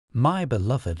My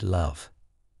beloved love.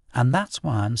 And that's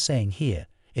why I'm saying here,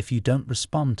 if you don't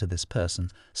respond to this person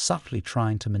subtly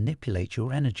trying to manipulate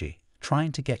your energy,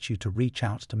 trying to get you to reach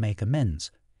out to make amends,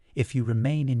 if you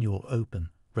remain in your open,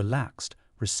 relaxed,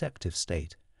 receptive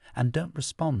state and don't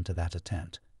respond to that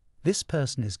attempt, this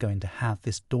person is going to have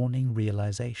this dawning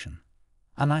realization.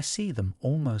 And I see them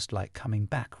almost like coming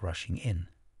back, rushing in.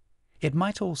 It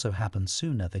might also happen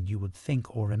sooner than you would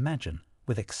think or imagine,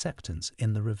 with acceptance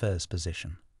in the reverse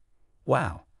position.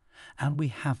 Wow, and we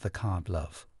have the card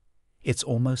love. It's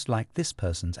almost like this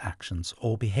person's actions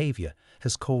or behavior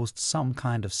has caused some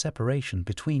kind of separation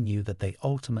between you that they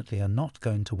ultimately are not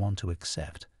going to want to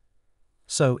accept.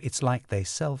 So it's like they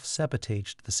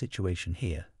self-sabotaged the situation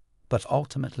here, but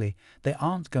ultimately they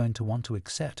aren't going to want to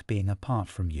accept being apart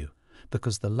from you,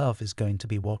 because the love is going to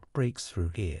be what breaks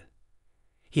through here.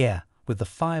 Yeah, with the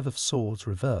Five of Swords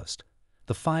reversed,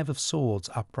 the Five of Swords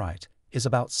upright is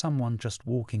about someone just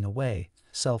walking away,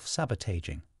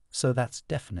 self-sabotaging, so that's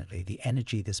definitely the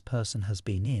energy this person has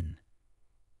been in.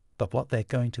 But what they're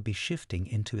going to be shifting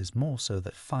into is more so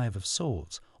that Five of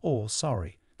Swords, or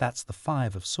sorry, that's the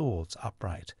Five of Swords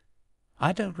upright.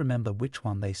 I don't remember which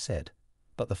one they said,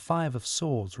 but the Five of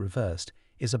Swords reversed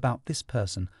is about this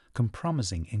person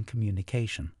compromising in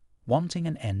communication, wanting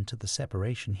an end to the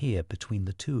separation here between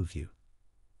the two of you.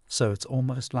 So it's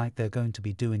almost like they're going to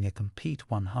be doing a complete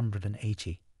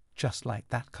 180, just like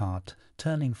that card,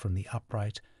 turning from the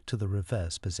upright to the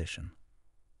reverse position.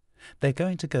 They're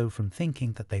going to go from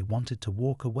thinking that they wanted to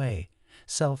walk away,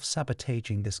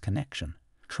 self-sabotaging this connection,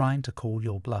 trying to call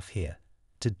your bluff here,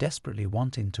 to desperately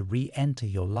wanting to re-enter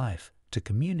your life, to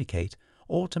communicate,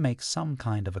 or to make some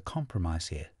kind of a compromise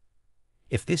here.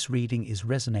 If this reading is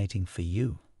resonating for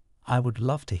you, I would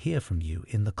love to hear from you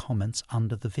in the comments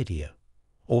under the video.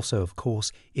 Also, of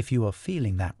course, if you are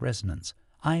feeling that resonance,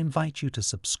 I invite you to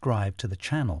subscribe to the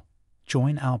channel,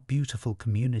 join our beautiful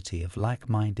community of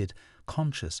like-minded,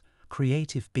 conscious,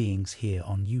 creative beings here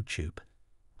on YouTube.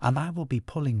 And I will be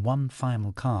pulling one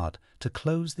final card to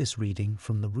close this reading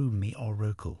from the Rumi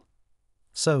Oracle.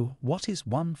 So, what is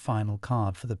one final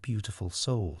card for the beautiful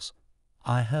souls?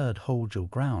 I heard hold your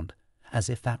ground, as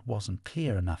if that wasn't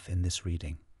clear enough in this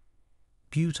reading.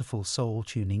 Beautiful soul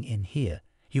tuning in here,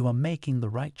 you are making the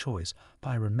right choice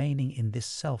by remaining in this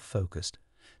self-focused,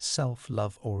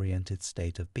 self-love-oriented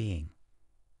state of being.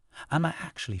 And I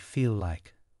actually feel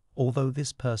like, although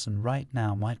this person right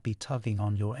now might be tugging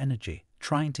on your energy,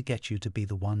 trying to get you to be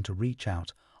the one to reach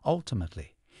out,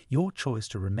 ultimately, your choice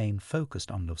to remain focused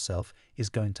on yourself is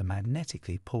going to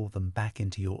magnetically pull them back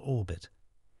into your orbit.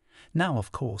 Now,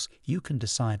 of course, you can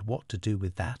decide what to do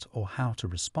with that or how to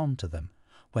respond to them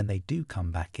when they do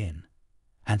come back in.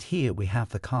 And here we have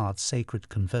the card Sacred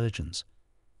Convergence.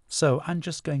 So I'm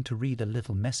just going to read a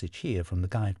little message here from the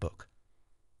guidebook.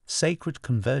 Sacred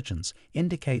Convergence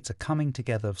indicates a coming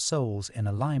together of souls in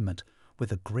alignment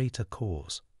with a greater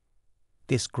cause.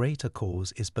 This greater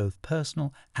cause is both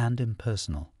personal and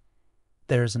impersonal.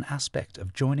 There is an aspect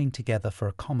of joining together for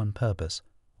a common purpose,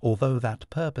 although that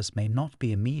purpose may not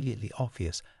be immediately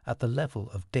obvious at the level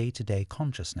of day-to-day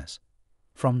consciousness.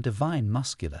 From Divine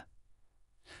Masculine.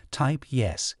 Type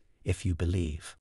yes if you believe.